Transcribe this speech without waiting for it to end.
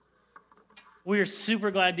We are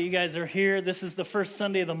super glad that you guys are here. This is the first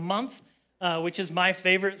Sunday of the month, which is my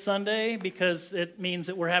favorite Sunday because it means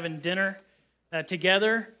that we're having dinner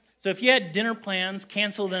together. So if you had dinner plans,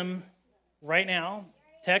 cancel them right now.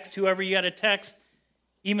 Text whoever you got to text.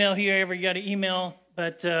 Email whoever you got to email.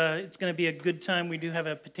 But it's going to be a good time. We do have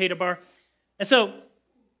a potato bar. And so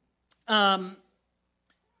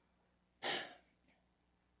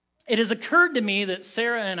it has occurred to me that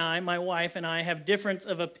Sarah and I, my wife and I, have difference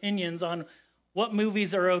of opinions on what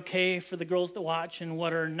movies are okay for the girls to watch and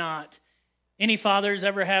what are not. Any fathers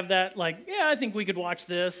ever have that, like, yeah, I think we could watch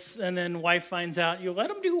this, and then wife finds out, you let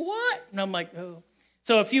them do what? And I'm like, oh.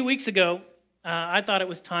 So a few weeks ago, I thought it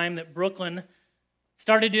was time that Brooklyn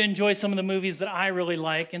started to enjoy some of the movies that I really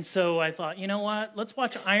like, and so I thought, you know what, let's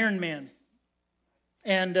watch Iron Man.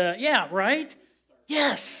 And yeah, right?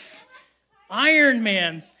 Yes, Iron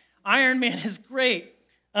Man. Iron Man is great.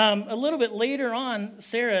 A little bit later on,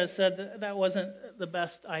 Sarah said that wasn't the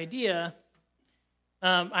best idea.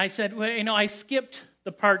 I said, well, I skipped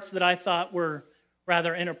the parts that I thought were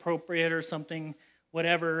rather inappropriate or something,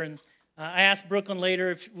 whatever. And I asked Brooklyn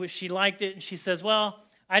later if she liked it, and she says, well,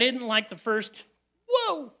 I didn't like the first,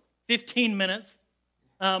 15 minutes,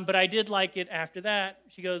 but I did like it after that.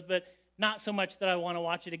 She goes, but not so much that I want to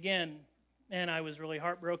watch it again. And I was really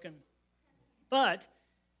heartbroken. But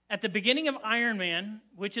at the beginning of Iron Man,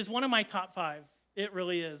 which is one of my top 5, it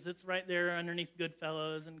really is. It's right there underneath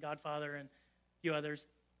Goodfellas and Godfather and a few others.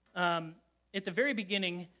 At the very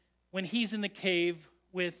beginning, when he's in the cave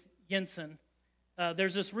with Yinsen,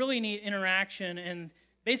 there's this really neat interaction, and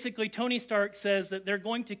basically Tony Stark says that they're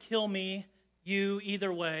going to kill me, you,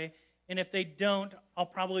 either way, and if they don't, I'll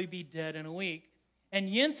probably be dead in a week. And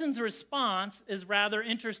Yinsen's response is rather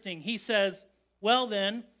interesting. He says, well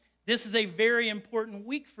then, this is a very important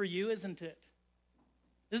week for you, isn't it?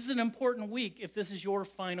 This is an important week if this is your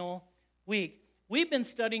final week. We've been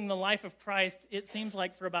studying the life of Christ, it seems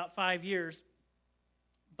like, for about 5 years.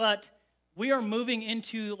 But we are moving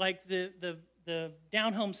into like the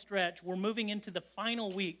down-home stretch. We're moving into the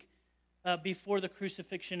final week before the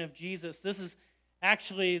crucifixion of Jesus. This is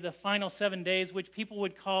actually the final 7 days, which people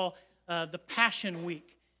would call the Passion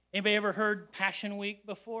Week. Anybody ever heard Passion Week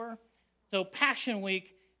before? So Passion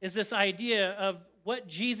Week is this idea of what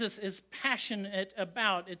Jesus is passionate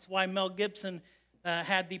about. It's why Mel Gibson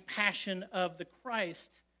had the Passion of the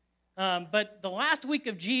Christ. But the last week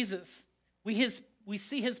of Jesus, we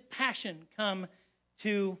see his passion come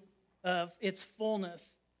to its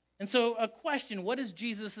fullness. And so a question, what is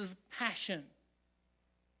Jesus' passion?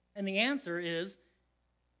 And the answer is,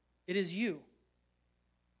 it is you,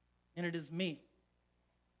 and it is me.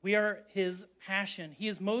 We are his passion. He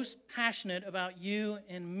is most passionate about you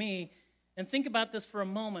and me. And think about this for a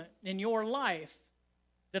moment. In your life,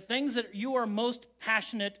 the things that you are most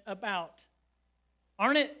passionate about,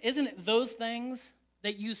 isn't it those things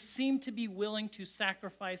that you seem to be willing to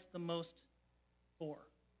sacrifice the most for?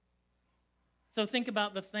 So think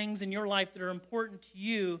about the things in your life that are important to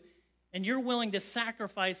you, and you're willing to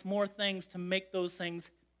sacrifice more things to make those things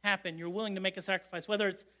happen. You're willing to make a sacrifice, whether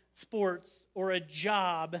it's sports or a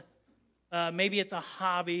job, maybe it's a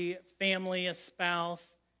hobby, family, a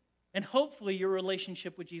spouse, and hopefully your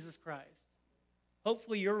relationship with Jesus Christ.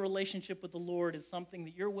 Hopefully your relationship with the Lord is something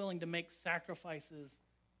that you're willing to make sacrifices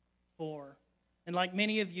for. And like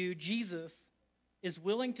many of you, Jesus is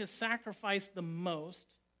willing to sacrifice the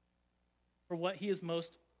most for what he is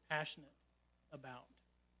most passionate about.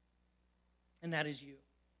 And that is you.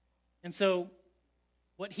 And so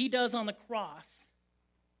what he does on the cross,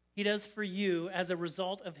 he does for you as a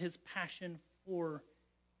result of his passion for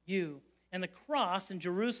you. And the cross in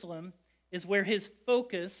Jerusalem is where his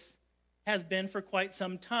focus has been for quite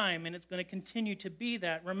some time, and it's going to continue to be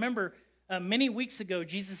that. Remember, many weeks ago,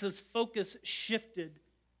 Jesus' focus shifted,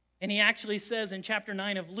 and he actually says in chapter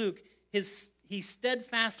 9 of Luke, he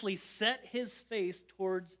steadfastly set his face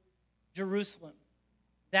towards Jerusalem.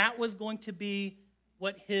 That was going to be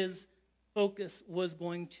what his focus was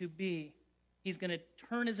going to be. He's going to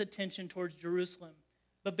turn his attention towards Jerusalem.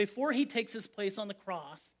 But before he takes his place on the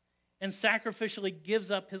cross and sacrificially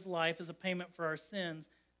gives up his life as a payment for our sins,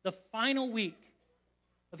 the final week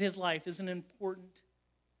of his life is an important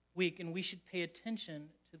week, and we should pay attention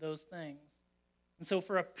to those things. And so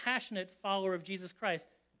for a passionate follower of Jesus Christ,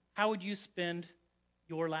 how would you spend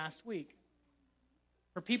your last week?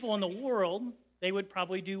 For people in the world, they would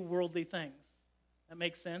probably do worldly things. That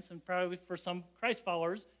makes sense. And probably for some Christ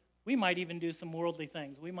followers, we might even do some worldly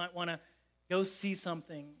things. We might want to go see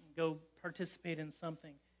something, go participate in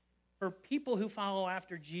something. For people who follow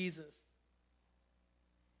after Jesus,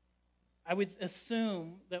 I would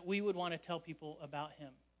assume that we would want to tell people about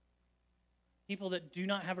him. people that do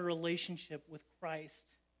not have a relationship with Christ.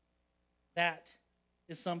 That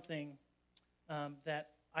is something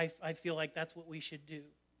that I feel like that's what we should do,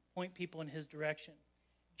 point people in his direction.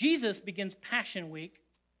 Jesus begins Passion Week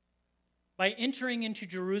by entering into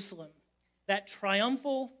Jerusalem, that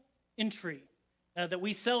triumphal entry that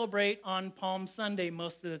we celebrate on Palm Sunday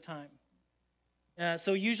most of the time.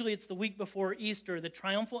 So usually it's the week before Easter. The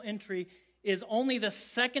triumphal entry is only the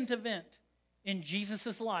second event in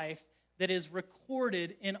Jesus' life that is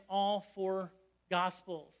recorded in all four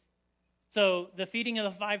Gospels. So the feeding of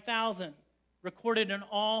the 5,000, recorded in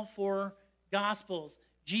all four Gospels.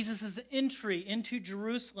 Jesus' entry into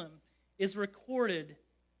Jerusalem is recorded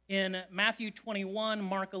in Matthew 21,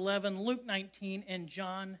 Mark 11, Luke 19, and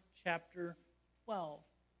John chapter 12.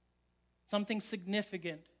 Something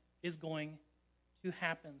significant is going to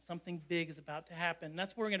happen. Something big is about to happen. And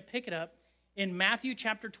that's where we're going to pick it up in Matthew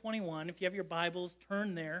chapter 21. If you have your Bibles,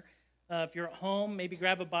 turn there. If you're at home, maybe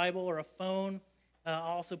grab a Bible or a phone. I'll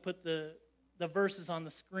also put the verses on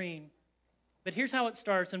the screen. But here's how it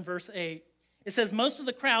starts in verse 8. It says, most of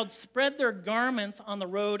the crowd spread their garments on the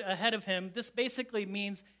road ahead of him. This basically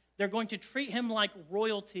means they're going to treat him like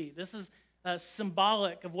royalty. This is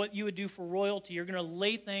symbolic of what you would do for royalty. You're going to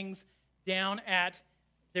lay things down at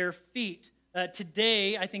their feet.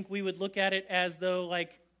 Today, I think we would look at it as though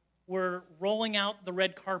like we're rolling out the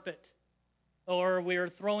red carpet, or we're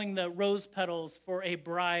throwing the rose petals for a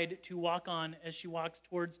bride to walk on as she walks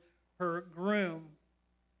towards her groom.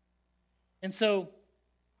 And so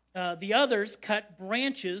the others cut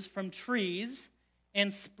branches from trees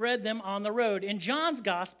and spread them on the road. In John's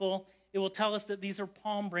gospel, it will tell us that these are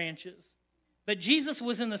palm branches. But Jesus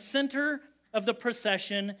was in the center of the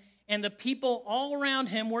procession, and the people all around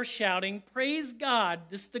him were shouting, "Praise God."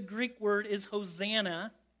 The Greek word is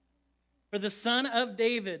Hosanna, for the Son of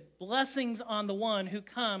David. Blessings on the one who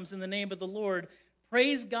comes in the name of the Lord.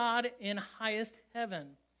 Praise God in highest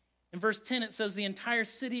heaven. In verse 10, it says the entire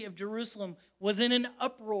city of Jerusalem was in an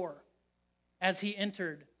uproar as he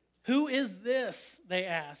entered. "Who is this?" they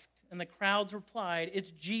asked. And the crowds replied,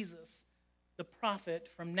 "It's Jesus, the prophet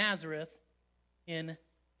from Nazareth in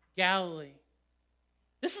Galilee."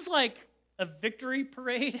 This is like a victory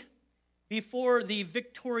parade before the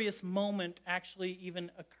victorious moment actually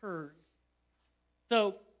even occurs.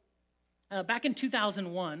 So back in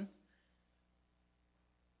 2001,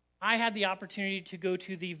 I had the opportunity to go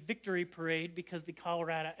to the victory parade because the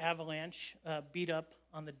Colorado Avalanche beat up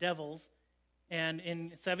on the Devils and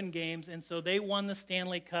in 7 games, and so they won the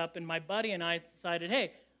Stanley Cup, and my buddy and I decided,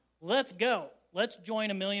 hey, let's go. Let's join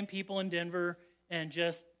 1 million people in Denver and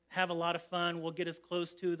just have a lot of fun. We'll get as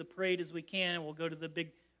close to the parade as we can, and we'll go to the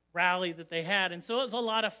big rally that they had. And so it was a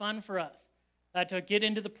lot of fun for us to get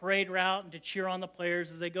into the parade route and to cheer on the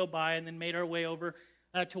players as they go by, and then made our way over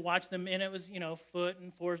to watch them. And it was, Foote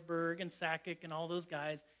and Forsberg and Sakic and all those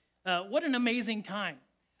guys. What an amazing time.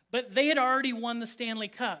 But they had already won the Stanley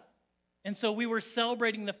Cup. And so we were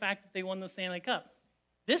celebrating the fact that they won the Stanley Cup.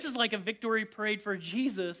 This is like a victory parade for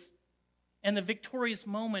Jesus, and the victorious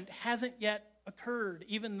moment hasn't yet occurred,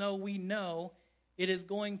 even though we know it is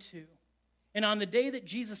going to. And on the day that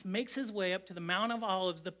Jesus makes his way up to the Mount of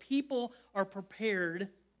Olives, the people are prepared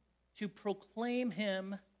to proclaim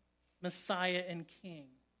him Messiah and King.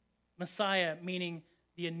 Messiah meaning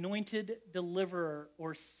the anointed deliverer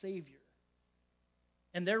or Savior.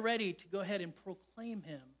 And they're ready to go ahead and proclaim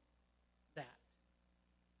him that.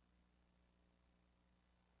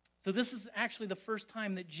 So this is actually the first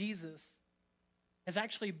time that Jesus has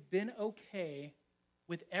actually been okay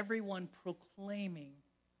with everyone proclaiming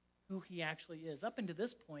who he actually is. Up until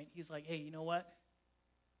this point, he's like, hey, you know what?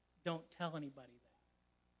 Don't tell anybody that.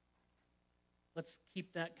 Let's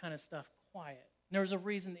keep that kind of stuff quiet. And there was a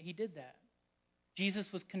reason that he did that.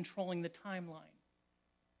 Jesus was controlling the timeline.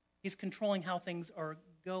 He's controlling how things are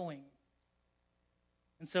going.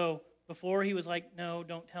 And so before he was like, no,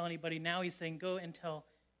 don't tell anybody. Now he's saying, go and tell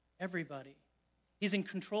everybody. He's in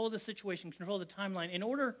control of the situation, control of the timeline. In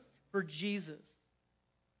order for Jesus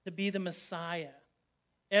to be the Messiah,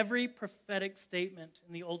 every prophetic statement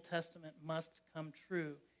in the Old Testament must come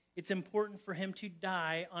true. It's important for him to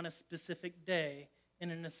die on a specific day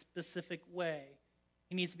and in a specific way.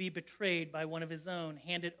 He needs to be betrayed by one of his own,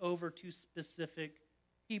 handed over to specific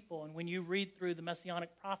people. And when you read through the messianic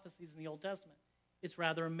prophecies in the Old Testament, it's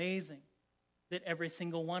rather amazing that every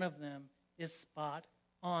single one of them is spot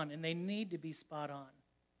on, and they need to be spot on.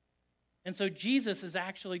 And so Jesus is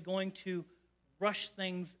actually going to rush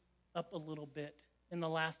things up a little bit in the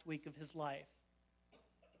last week of his life.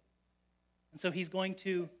 And so he's going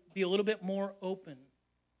to be a little bit more open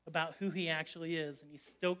about who he actually is, and he's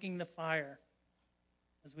stoking the fire,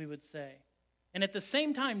 as we would say. And at the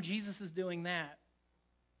same time Jesus is doing that,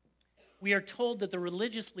 we are told that the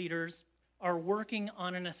religious leaders are working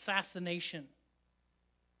on an assassination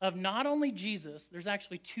of not only Jesus, there's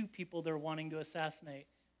actually two people they're wanting to assassinate,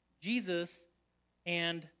 Jesus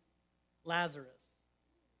and Lazarus.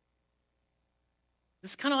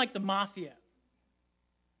 This is kind of like the mafia,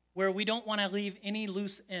 where we don't want to leave any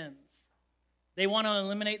loose ends. They want to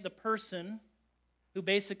eliminate the person who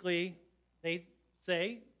basically, they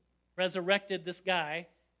say, resurrected this guy,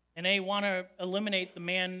 and they want to eliminate the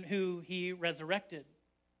man who he resurrected.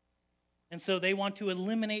 And so they want to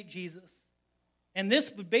eliminate Jesus. And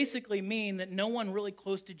this would basically mean that no one really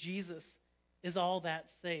close to Jesus is all that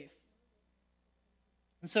safe.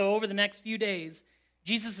 And so over the next few days,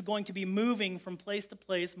 Jesus is going to be moving from place to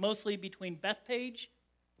place, mostly between Bethpage,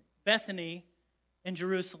 Bethany, and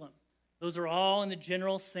Jerusalem. Those are all in the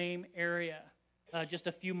general same area, just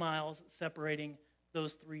a few miles separating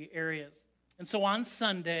those three areas. And so on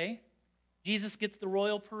Sunday, Jesus gets the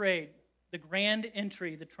royal parade, the grand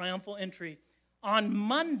entry, the triumphal entry. On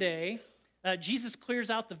Monday, Jesus clears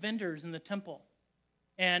out the vendors in the temple.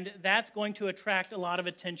 And that's going to attract a lot of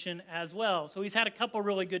attention as well. So he's had a couple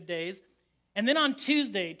really good days. And then on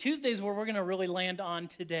Tuesday's where we're going to really land on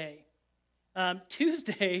today.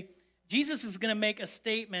 Tuesday, Jesus is going to make a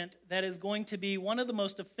statement that is going to be one of the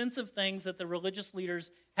most offensive things that the religious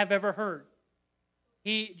leaders have ever heard.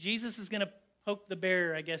 Jesus is going to poke the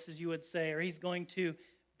bear, I guess as you would say, or he's going to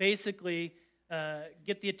basically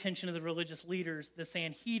get the attention of the religious leaders, the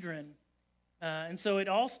Sanhedrin. And so it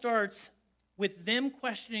all starts with them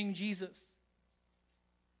questioning Jesus.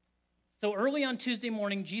 So early on Tuesday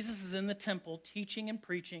morning, Jesus is in the temple teaching and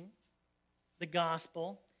preaching the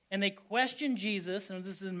gospel. And they question Jesus, and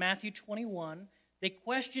this is in Matthew 21. They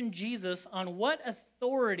question Jesus on what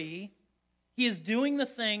authority he is doing the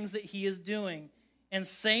things that he is doing and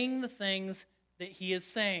saying the things that he is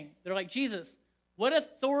saying. They're like, Jesus, what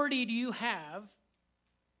authority do you have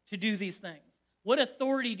to do these things? What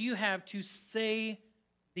authority do you have to say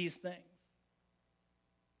these things?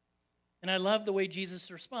 And I love the way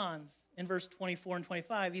Jesus responds. In verse 24 and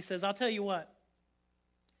 25, he says, I'll tell you what.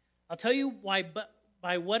 I'll tell you why,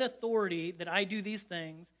 by what authority that I do these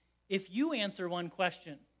things if you answer one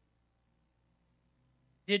question.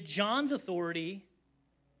 Did John's authority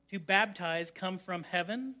to baptize come from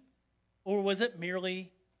heaven, or was it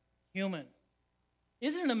merely human?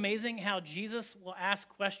 Isn't it amazing how Jesus will ask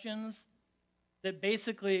questions that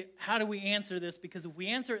basically, how do we answer this? Because if we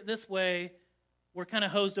answer it this way, we're kind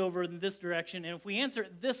of hosed over in this direction. And if we answer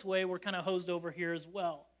it this way, we're kind of hosed over here as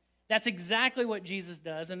well. That's exactly what Jesus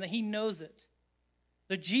does, and that he knows it.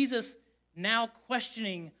 So Jesus now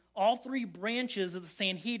questioning all three branches of the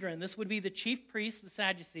Sanhedrin. This would be the chief priests, the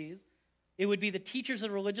Sadducees. It would be the teachers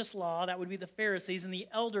of religious law. That would be the Pharisees. And the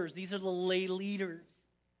elders. These are the lay leaders.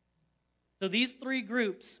 So these three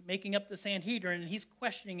groups making up the Sanhedrin, and he's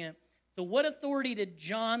questioning it. So what authority did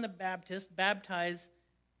John the Baptist baptize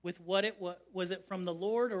with? Was it from the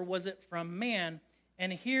Lord or was it from man?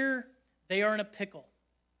 And here they are in a pickle.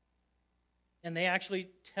 And they actually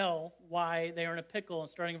tell why they are in a pickle. And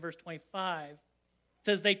starting in verse 25, it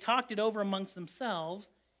says, they talked it over amongst themselves.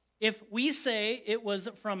 If we say it was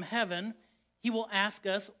from heaven, he will ask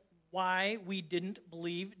us why we didn't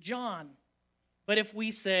believe John. But if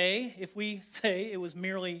we say it was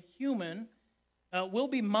merely human, we'll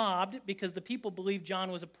be mobbed because the people believed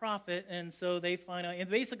John was a prophet, and so they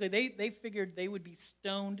basically they figured they would be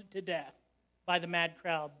stoned to death by the mad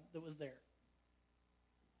crowd that was there.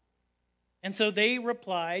 And so they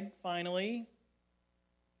replied, finally,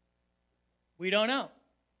 we don't know.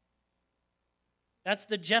 That's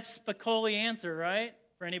the Jeff Spicoli answer, right?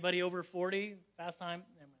 For anybody over 40, fast time.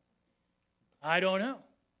 I don't know.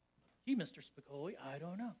 Gee, Mr. Spicoli, I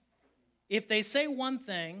don't know. If they say one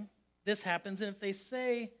thing, this happens. And if they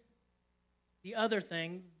say the other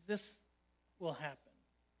thing, this will happen.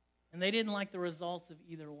 And they didn't like the results of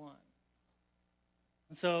either one.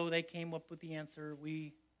 And so they came up with the answer,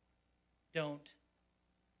 we don't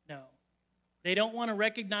know. They don't want to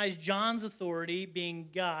recognize John's authority being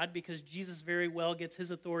God because Jesus very well gets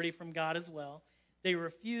his authority from God as well. They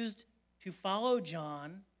refused to follow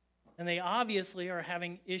John, and they obviously are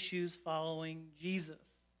having issues following Jesus.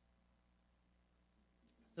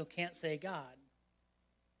 So can't say God.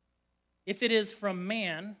 If it is from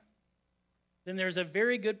man, then there's a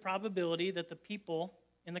very good probability that the people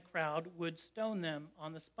in the crowd would stone them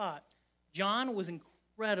on the spot. John was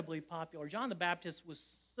incredibly popular. John the Baptist was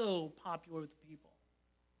so popular with the people.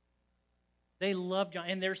 They loved John,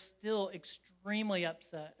 and they're still extremely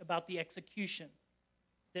upset about the execution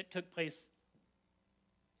that took place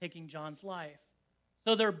taking John's life.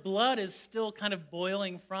 So their blood is still kind of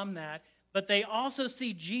boiling from that, but they also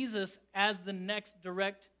see Jesus as the next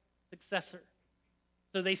direct successor.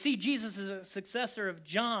 So they see Jesus as a successor of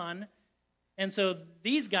John, and so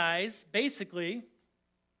these guys, basically,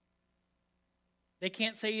 they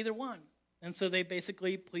can't say either one. And so they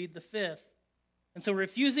basically plead the fifth. And so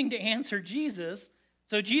refusing to answer Jesus,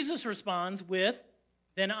 so Jesus responds with,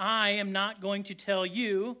 then I am not going to tell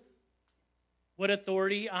you what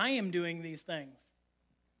authority I am doing these things.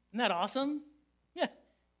 Isn't that awesome? Yeah.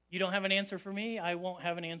 You don't have an answer for me, I won't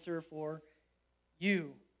have an answer for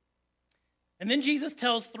you. And then Jesus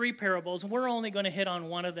tells three parables, and we're only going to hit on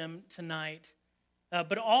one of them tonight.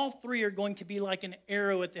 But all three are going to be like an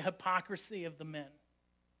arrow at the hypocrisy of the men.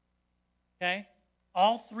 Okay?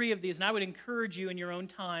 All three of these, and I would encourage you in your own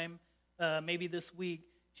time, maybe this week,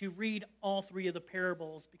 to read all three of the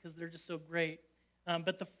parables because they're just so great.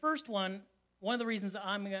 But the first one of the reasons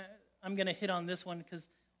I'm going to hit on this one because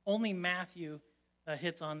only Matthew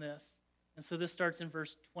hits on this. And so this starts in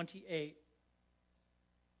verse 28.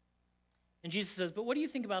 And Jesus says, but what do you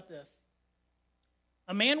think about this?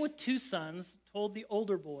 A man with 2 sons told the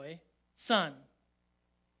older boy, son,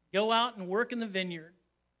 go out and work in the vineyard.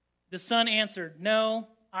 The son answered, no,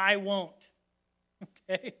 I won't.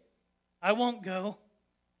 Okay? I won't go.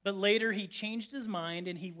 But later he changed his mind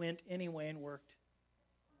and he went anyway and worked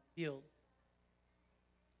in the field.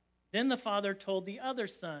 Then the father told the other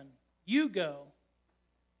son, you go.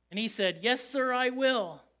 And he said, yes, sir, I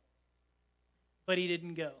will. But he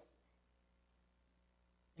didn't go.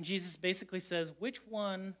 And Jesus basically says, which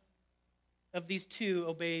one of these two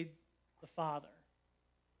obeyed the father?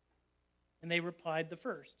 And they replied, the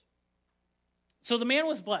first. So the man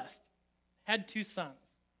was blessed, had 2 sons.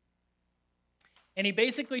 And he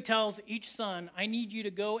basically tells each son, I need you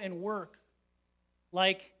to go and work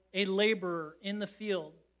like a laborer in the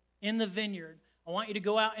field, in the vineyard. I want you to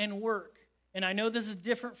go out and work. And I know this is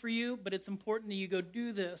different for you, but it's important that you go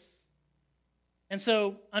do this. And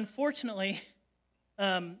so, unfortunately,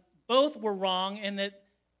 both were wrong in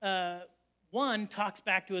that one talks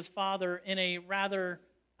back to his father in a rather,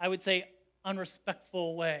 I would say,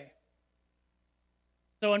 unrespectful way.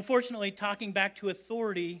 So unfortunately, talking back to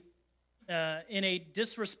authority in a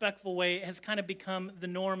disrespectful way has kind of become the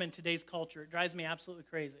norm in today's culture. It drives me absolutely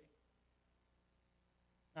crazy.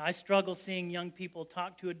 Now, I struggle seeing young people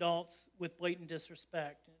talk to adults with blatant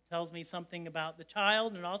disrespect. It tells me something about the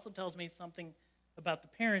child, and it also tells me something about the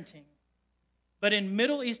parenting. But in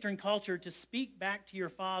Middle Eastern culture, to speak back to your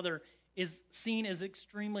father is seen as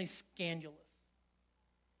extremely scandalous.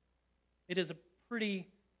 It is a pretty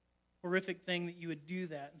horrific thing that you would do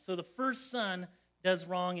that. And so the first son does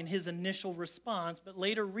wrong in his initial response, but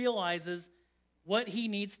later realizes what he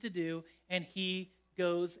needs to do, and he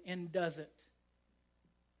goes and does it.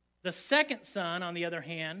 The second son, on the other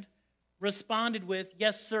hand, responded with,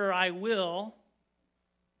 yes, sir, I will,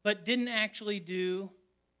 but didn't actually do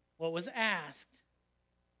what was asked.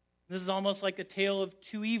 This is almost like a tale of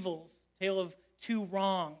 2 evils, tale of 2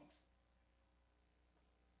 wrongs.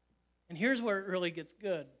 And here's where it really gets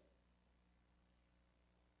good.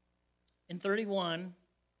 In 31,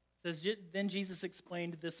 it says, then Jesus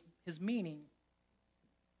explained his meaning.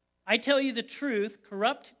 I tell you the truth,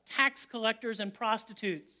 corrupt tax collectors and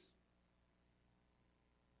prostitutes.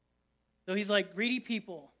 So he's like, greedy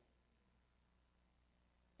people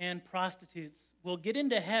and prostitutes will get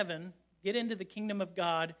into heaven, get into the kingdom of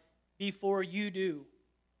God before you do.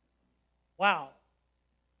 Wow.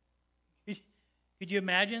 Could you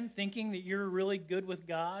imagine thinking that you're really good with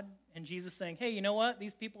God and Jesus saying, hey, you know what?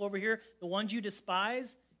 These people over here, the ones you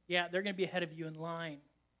despise, yeah, they're going to be ahead of you in line.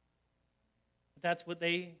 But that's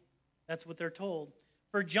what they're told.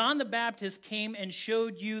 For John the Baptist came and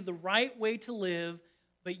showed you the right way to live,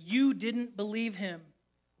 but you didn't believe him,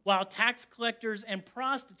 while tax collectors and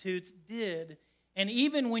prostitutes did. And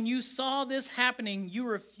even when you saw this happening, you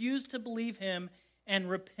refused to believe him and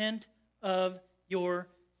repent of your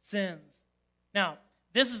sins. Now,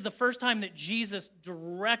 this is the first time that Jesus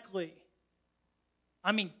directly,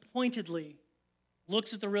 pointedly,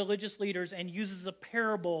 looks at the religious leaders and uses a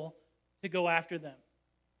parable to go after them.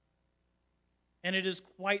 And it is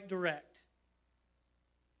quite direct.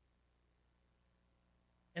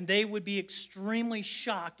 And they would be extremely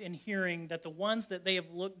shocked in hearing that the ones that they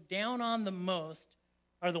have looked down on the most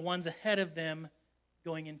are the ones ahead of them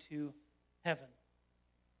going into heaven.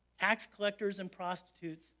 Tax collectors and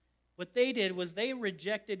prostitutes, what they did was they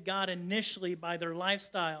rejected God initially by their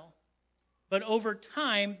lifestyle. But over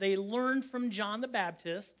time, they learned from John the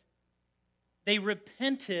Baptist. They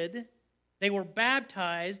repented. They were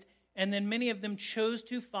baptized. And then many of them chose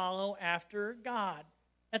to follow after God.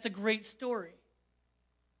 That's a great story.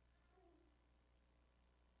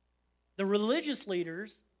 The religious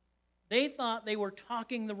leaders, they thought they were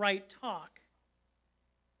talking the right talk,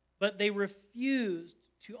 but they refused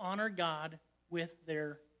to honor God with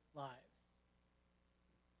their lives.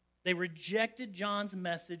 They rejected John's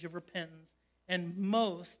message of repentance, and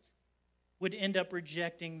most would end up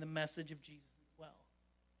rejecting the message of Jesus as well.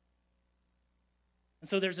 And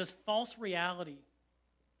so there's this false reality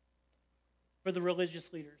for the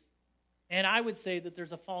religious leaders. And I would say that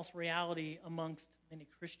there's a false reality amongst many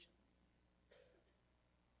Christians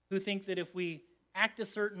who think that if we act a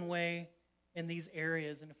certain way in these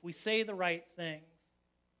areas and if we say the right things,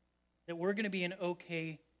 that we're going to be in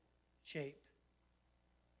okay shape.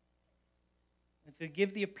 And to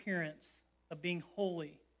give the appearance of being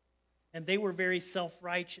holy, and they were very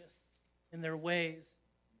self-righteous in their ways,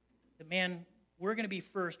 that, man, we're going to be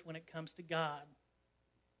first when it comes to God.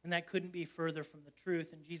 And that couldn't be further from the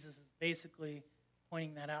truth, and Jesus is basically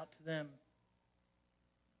pointing that out to them.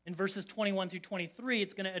 In verses 21 through 23,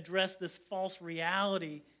 it's going to address this false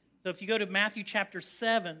reality. So if you go to Matthew chapter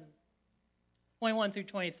 7, 21 through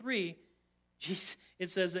 23, it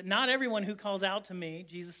says that not everyone who calls out to me,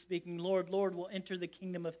 Jesus speaking, Lord, Lord, will enter the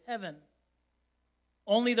kingdom of heaven.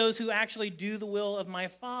 Only those who actually do the will of my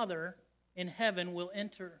Father in heaven will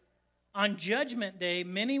enter. On judgment day,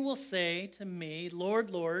 many will say to me, Lord,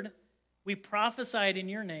 Lord, we prophesied in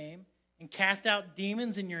your name and cast out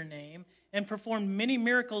demons in your name and performed many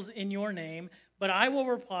miracles in your name. But I will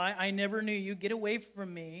reply, I never knew you. Get away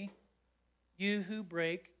from me, you who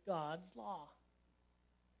break God's law.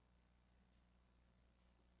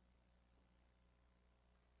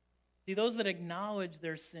 See, those that acknowledge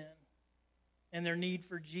their sin and their need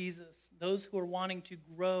for Jesus, those who are wanting to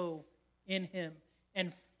grow in him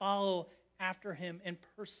and follow after him and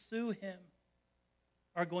pursue him,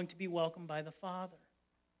 are going to be welcomed by the Father.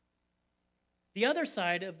 The other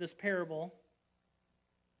side of this parable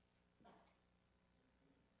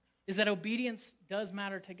is that obedience does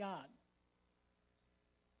matter to God.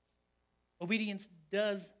 Obedience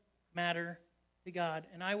does matter to God.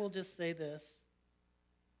 And I will just say this.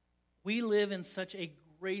 We live in such a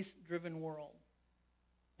grace-driven world.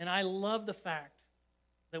 And I love the fact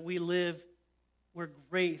that we live where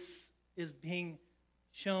grace is being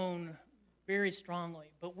shown very strongly.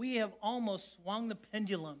 But we have almost swung the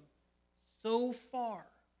pendulum so far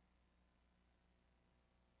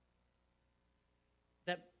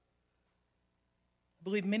that I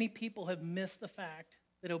believe many people have missed the fact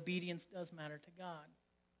that obedience does matter to God.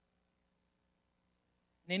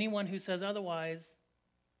 And anyone who says otherwise,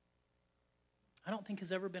 I don't think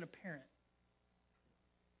has ever been a parent.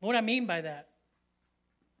 What I mean by that,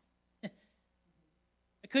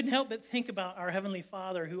 I couldn't help but think about our Heavenly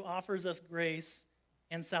Father who offers us grace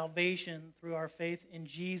and salvation through our faith in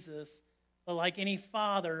Jesus. But like any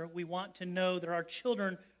father, we want to know that our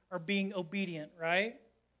children are being obedient, right?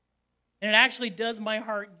 And it actually does my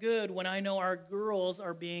heart good when I know our girls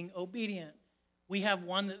are being obedient. We have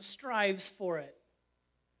one that strives for it.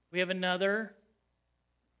 We have another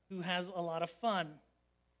who has a lot of fun.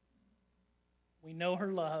 We know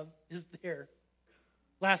her love is there.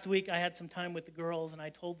 Last week, I had some time with the girls, and I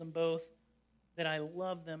told them both that I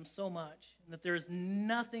love them so much, and that there is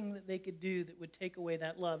nothing that they could do that would take away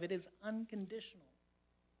that love. It is unconditional.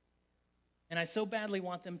 And I so badly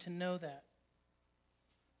want them to know that.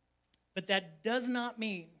 But that does not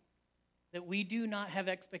mean that we do not have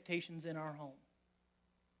expectations in our home.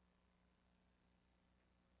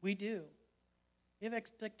 We do. We have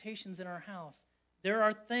expectations in our house. There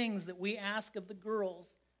are things that we ask of the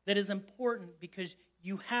girls that is important because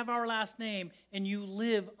you have our last name and you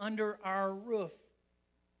live under our roof.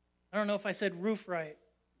 I don't know if I said roof right.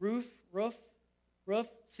 Roof,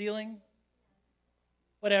 ceiling,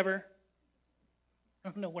 whatever. I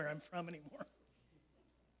don't know where I'm from anymore.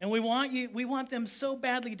 And we want them so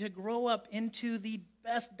badly to grow up into the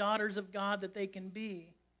best daughters of God that they can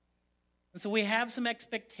be. And so we have some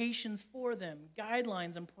expectations for them,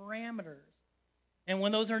 guidelines and parameters. And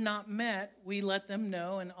when those are not met, we let them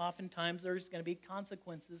know, and oftentimes there's going to be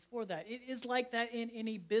consequences for that. It is like that in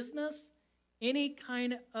any business, any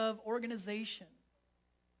kind of organization.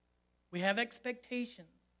 We have expectations,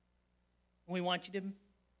 and we want you to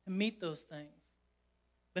meet those things.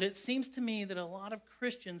 But it seems to me that a lot of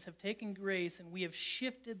Christians have taken grace and we have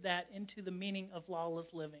shifted that into the meaning of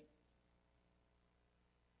lawless living.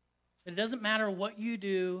 It doesn't matter what you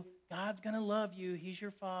do, God's going to love you. He's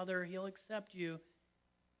your Father. He'll accept you.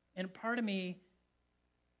 And part of me,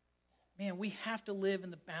 man, we have to live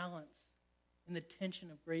in the balance, in the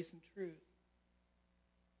tension of grace and truth,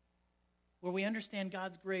 where we understand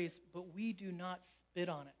God's grace, but we do not spit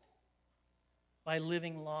on it by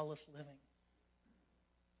living lawless living.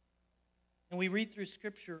 And we read through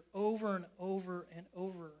Scripture over and over and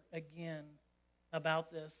over again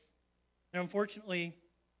about this. And unfortunately,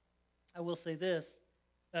 I will say this,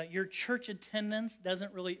 your church attendance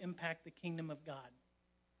doesn't really impact the kingdom of God.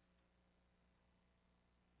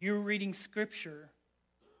 You reading Scripture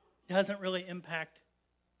doesn't really impact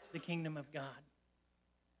the kingdom of God.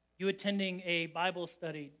 You attending a Bible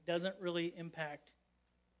study doesn't really impact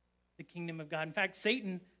the kingdom of God. In fact,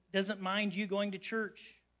 Satan doesn't mind you going to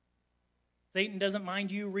church. Satan doesn't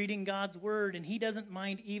mind you reading God's word, and he doesn't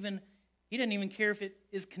even care if it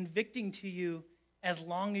is convicting to you as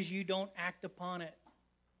long as you don't act upon it.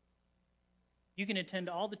 You can attend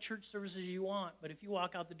all the church services you want, but if you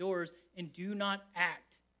walk out the doors and do not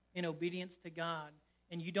act in obedience to God,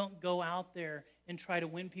 and you don't go out there and try to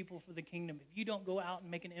win people for the kingdom, if you don't go out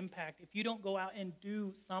and make an impact, if you don't go out and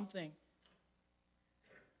do something,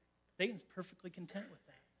 Satan's perfectly content with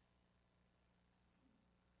that.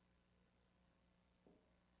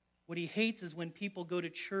 What he hates is when people go to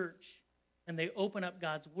church and they open up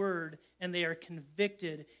God's word and they are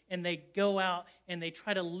convicted and they go out and they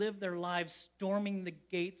try to live their lives storming the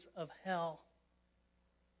gates of hell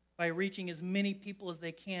by reaching as many people as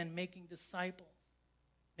they can, making disciples,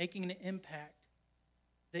 making an impact.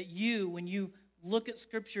 That you, when you look at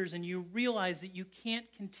scriptures and you realize that you can't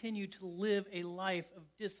continue to live a life of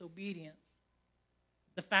disobedience,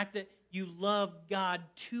 the fact that you love God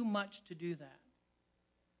too much to do that.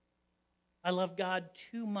 I love God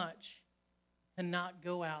too much to not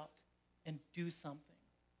go out and do something.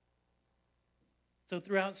 So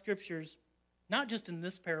throughout scriptures, not just in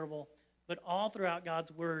this parable, but all throughout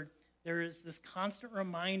God's word, there is this constant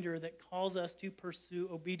reminder that calls us to pursue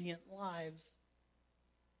obedient lives.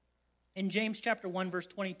 In James chapter 1, verse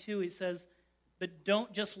 22, it says, "But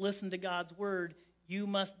don't just listen to God's word, you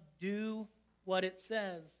must do what it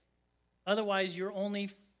says. Otherwise, you're only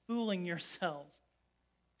fooling yourselves."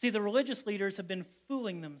 See, the religious leaders have been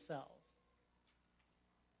fooling themselves.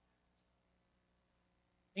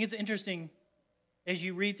 I think it's interesting as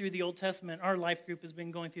you read through the Old Testament. Our life group has been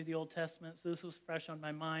going through the Old Testament, so this was fresh on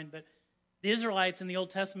my mind. But the Israelites in the Old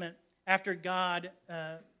Testament, after God,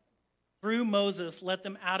 through Moses, let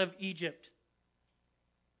them out of Egypt,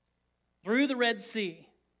 through the Red Sea,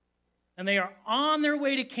 and they are on their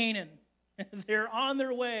way to Canaan. They're on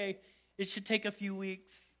their way. It should take a few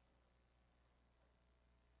weeks.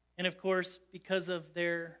 And of course, because of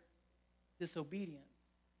their disobedience,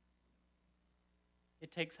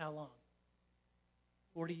 it takes how long?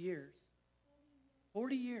 40 years.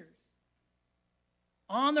 40 years.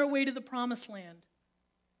 On their way to the promised land.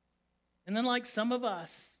 And then like some of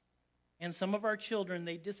us and some of our children,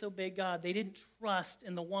 they disobeyed God. They didn't trust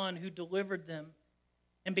in the one who delivered them.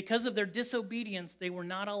 And because of their disobedience, they were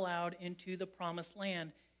not allowed into the promised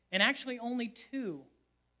land. And actually only 2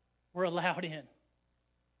 were allowed in.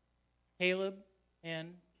 Caleb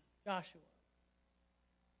and Joshua.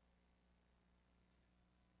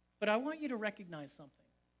 But I want you to recognize something.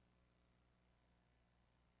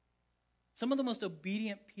 Some of the most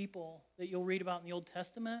obedient people that you'll read about in the Old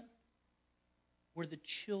Testament were the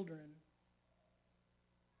children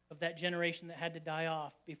of that generation that had to die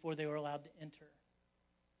off before they were allowed to enter.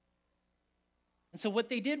 And so what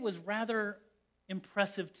they did was rather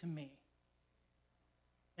impressive to me.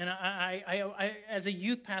 And I, as a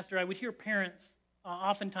youth pastor, I would hear parents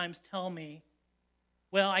oftentimes tell me,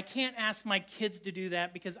 well, I can't ask my kids to do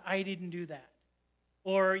that because I didn't do that.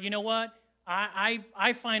 Or, you know what,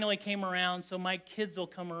 I finally came around, so my kids will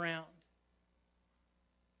come around.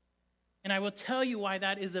 And I will tell you why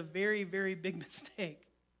that is a very, very big mistake.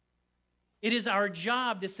 It is our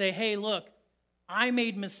job to say, hey, look, I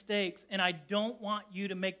made mistakes, and I don't want you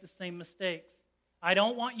to make the same mistakes. I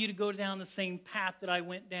don't want you to go down the same path that I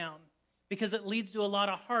went down, because it leads to a lot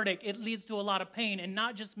of heartache. It leads to a lot of pain. And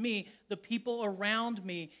not just me, the people around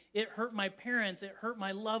me. It hurt my parents. It hurt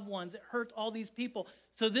my loved ones. It hurt all these people.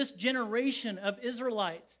 So this generation of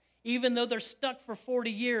Israelites, even though they're stuck for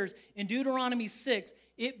 40 years, in Deuteronomy 6,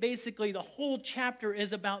 it basically, the whole chapter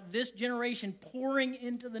is about this generation pouring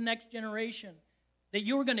into the next generation. That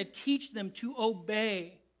you're going to teach them to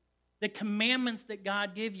obey the commandments that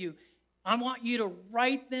God gave you. I want you to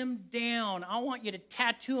write them down. I want you to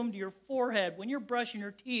tattoo them to your forehead. When you're brushing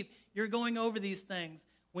your teeth, you're going over these things.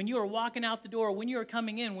 When you are walking out the door, when you are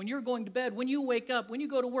coming in, when you're going to bed, when you wake up, when you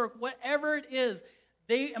go to work, whatever it is,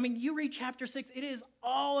 you read chapter 6, it is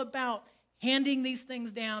all about handing these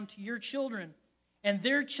things down to your children. And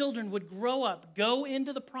their children would grow up, go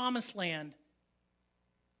into the promised land.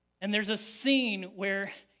 And there's a scene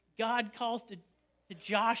where God calls to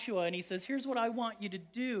Joshua and he says, here's what I want you to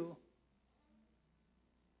do.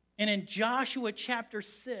 And in Joshua chapter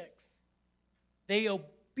 6, they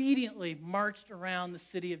obediently marched around the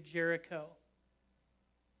city of Jericho.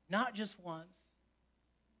 Not just once,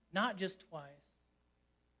 not just twice.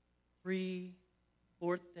 3,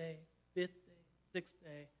 4th day, 5th day, 6th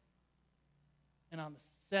day. And on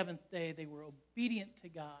the 7th day, they were obedient to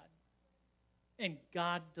God. And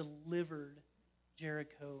God delivered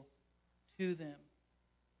Jericho to them.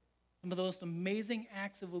 Some of the most amazing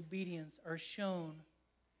acts of obedience are shown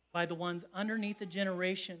by the ones underneath a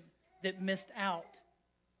generation that missed out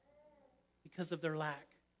because of their lack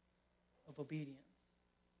of obedience.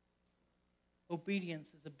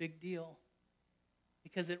 Obedience is a big deal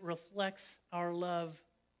because it reflects our love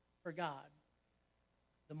for God.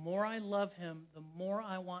 The more I love him, the more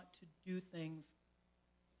I want to do things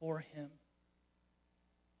for him.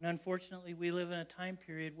 And unfortunately, we live in a time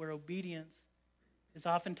period where obedience is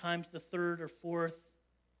oftentimes the third or fourth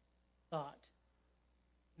thought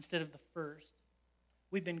instead of the first.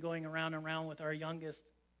 We've been going around and around with our youngest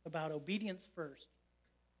about obedience first,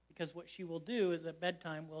 because what she will do is at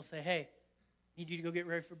bedtime we'll say, hey, I need you to go get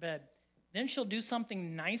ready for bed. Then she'll do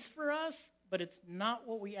something nice for us, but it's not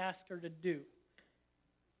what we ask her to do.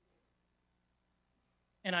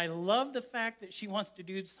 And I love the fact that she wants to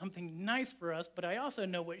do something nice for us, but I also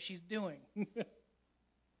know what she's doing.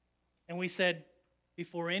 And we said,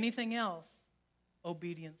 before anything else,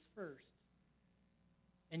 obedience first.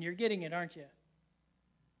 And you're getting it, aren't you?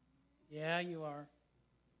 Yeah, you are.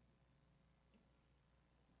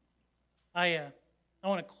 I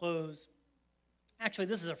want to close. Actually,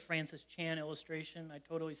 this is a Francis Chan illustration. I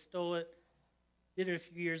totally stole it. Did it a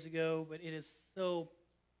few years ago, but it is so,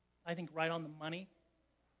 I think, right on the money.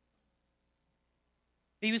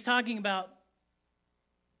 He was talking about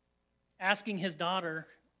asking his daughter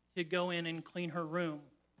to go in and clean her room.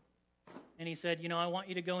 And he said, I want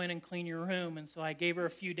you to go in and clean your room. And so I gave her a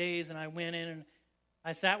few days, and I went in and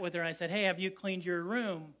I sat with her. I said, hey, have you cleaned your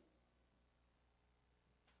room?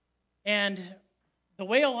 And the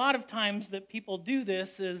way a lot of times that people do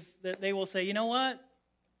this is that they will say, you know what?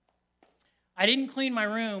 I didn't clean my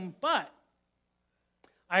room, but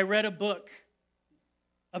I read a book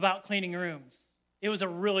about cleaning rooms. It was a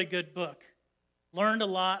really good book. Learned a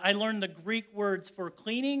lot. I learned the Greek words for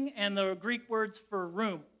cleaning and the Greek words for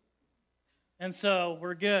room. And so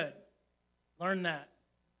we're good. Learn that.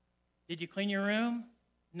 Did you clean your room?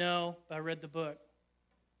 No, but I read the book.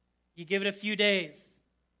 You give it a few days.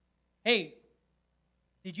 Hey,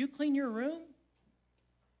 did you clean your room?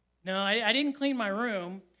 No, I didn't clean my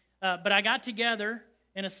room, but I got together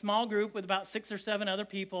in a small group with about 6 or 7 other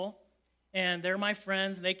people, and they're my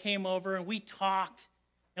friends, and they came over, and we talked,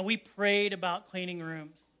 and we prayed about cleaning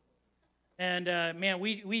rooms. And, man,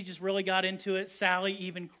 we just really got into it. Sally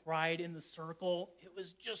even cried in the circle. It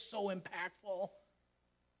was just so impactful.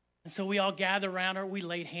 And so we all gathered around her. We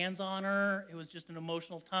laid hands on her. It was just an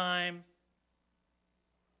emotional time.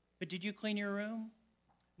 But did you clean your room?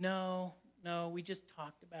 No, we just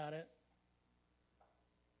talked about it.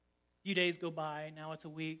 A few days go by. Now it's a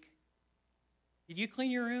week. Did you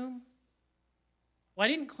clean your room? Well, I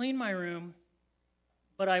didn't clean my room,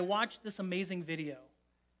 but I watched this amazing video.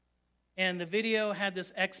 And the video had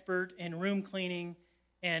this expert in room cleaning,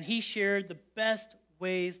 and he shared the best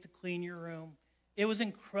ways to clean your room. It was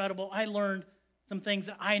incredible. I learned some things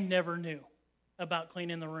that I never knew about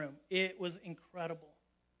cleaning the room. It was incredible.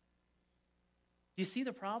 Do you see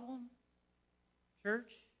the problem,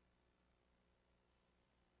 church?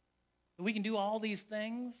 We can do all these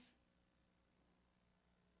things.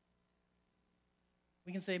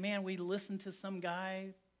 We can say, man, we listened to some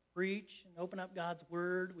guy preach and open up God's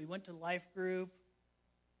word. We went to life group,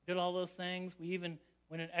 did all those things. We even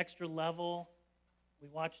went an extra level. We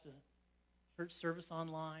watched a church service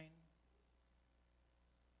online.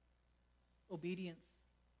 Obedience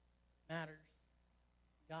matters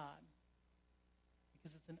to God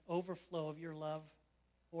because it's an overflow of your love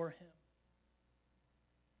for him.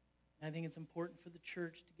 And I think it's important for the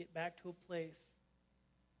church to get back to a place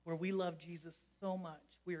where we love Jesus so much.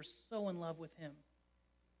 We are so in love with him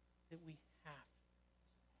that we have.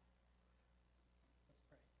 Let's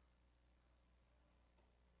pray.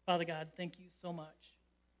 Father God, thank you so much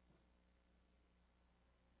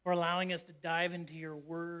for allowing us to dive into your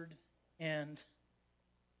word, and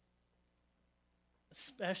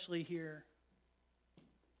especially here,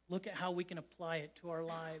 look at how we can apply it to our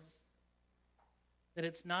lives. That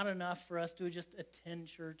it's not enough for us to just attend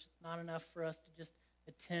church. It's not enough for us to just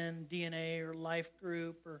attend DNA or life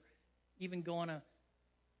group or even go on a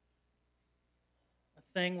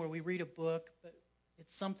thing where we read a book, but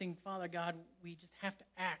it's something, Father God, we just have to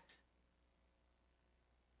act.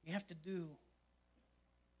 We have to do.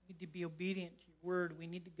 We need to be obedient to your word. We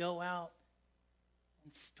need to go out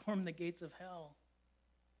and storm the gates of hell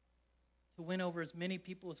to win over as many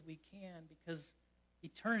people as we can, because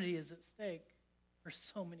eternity is at stake for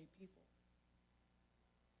so many people.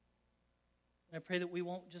 And I pray that we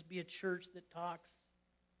won't just be a church that talks,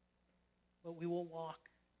 but we will walk,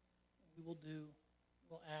 we will do, we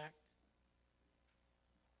will act.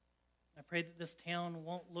 I pray that this town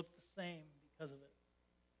won't look the same because of it.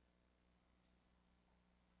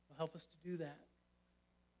 So help us to do that.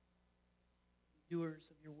 Doers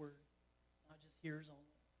of your word, not just hearers only.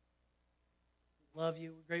 We love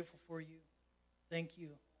you. We're grateful for you. Thank you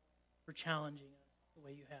for challenging us the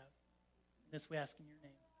way you have. And this we ask in your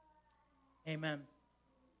name. Amen.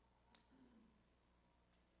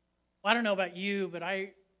 Well, I don't know about you, but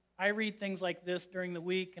I read things like this during the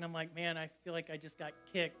week, and I'm like, man, I feel like I just got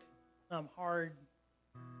kicked hard.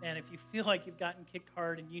 And if you feel like you've gotten kicked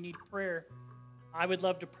hard and you need prayer, I would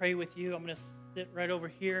love to pray with you. I'm going to sit right over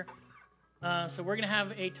here. So we're going to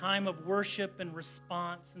have a time of worship and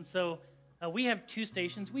response. And so we have 2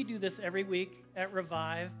 stations. We do this every week at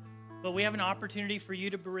Revive, but we have an opportunity for you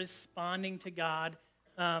to be responding to God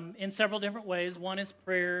in several different ways. One is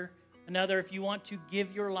prayer. Another, if you want to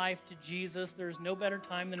give your life to Jesus, there's no better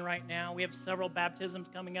time than right now. We have several baptisms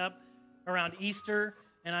coming up around Easter,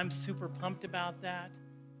 and I'm super pumped about that.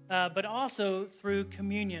 But also through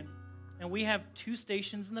communion. And we have 2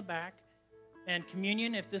 stations in the back. And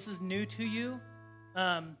communion, if this is new to you,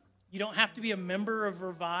 you don't have to be a member of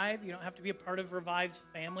Revive. You don't have to be a part of Revive's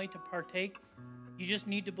family to partake. You just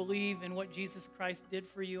need to believe in what Jesus Christ did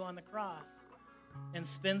for you on the cross and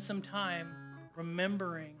spend some time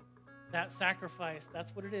remembering that sacrifice.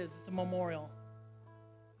 That's what it is. It's a memorial.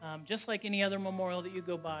 Just like any other memorial that you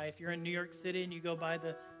go by. If you're in New York City and you go by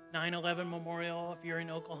the 9/11 memorial, if you're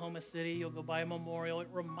in Oklahoma City, you'll go by a memorial. It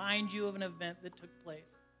reminds you of an event that took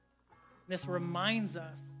place. This reminds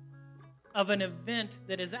us of an event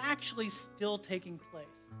that is actually still taking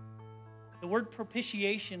place. The word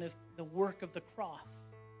propitiation is the work of the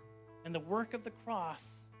cross. And the work of the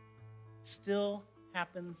cross still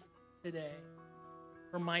happens today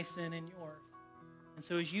for my sin and yours. And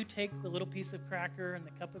so as you take the little piece of cracker and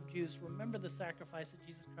the cup of juice, remember the sacrifice that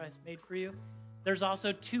Jesus Christ made for you. There's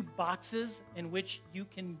also 2 boxes in which you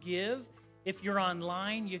can give. If you're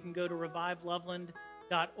online, you can go to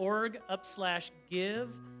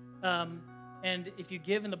reviveloveland.org/give. And if you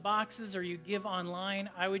give in the boxes or you give online,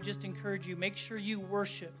 I would just encourage you, make sure you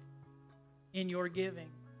worship in your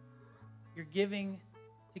giving. You're giving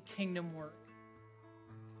to kingdom work.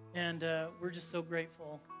 And we're just so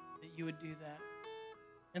grateful that you would do that.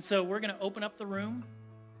 And so we're going to open up the room.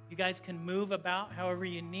 You guys can move about however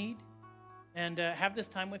you need and have this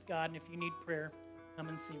time with God. And if you need prayer, come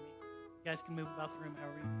and see me. You guys can move about the room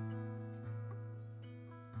however you need.